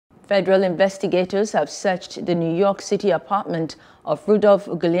Federal investigators have searched the New York City apartment of Rudolph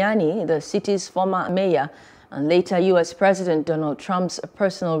Giuliani, the city's former mayor and later U.S. President Donald Trump's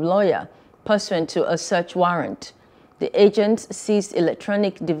personal lawyer, pursuant to a search warrant. The agents seized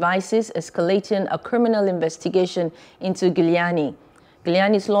electronic devices, escalating a criminal investigation into Giuliani.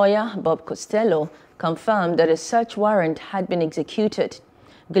 Giuliani's lawyer, Bob Costello, confirmed that a search warrant had been executed.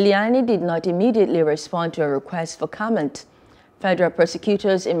 Giuliani did not immediately respond to a request for comment. Federal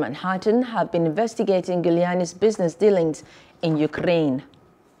prosecutors in Manhattan have been investigating Giuliani's business dealings in Ukraine.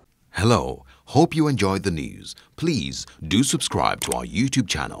 Hello, hope you enjoyed the news. Please do subscribe to our YouTube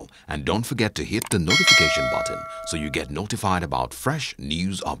channel and don't forget to hit the notification button so you get notified about fresh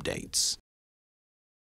news updates.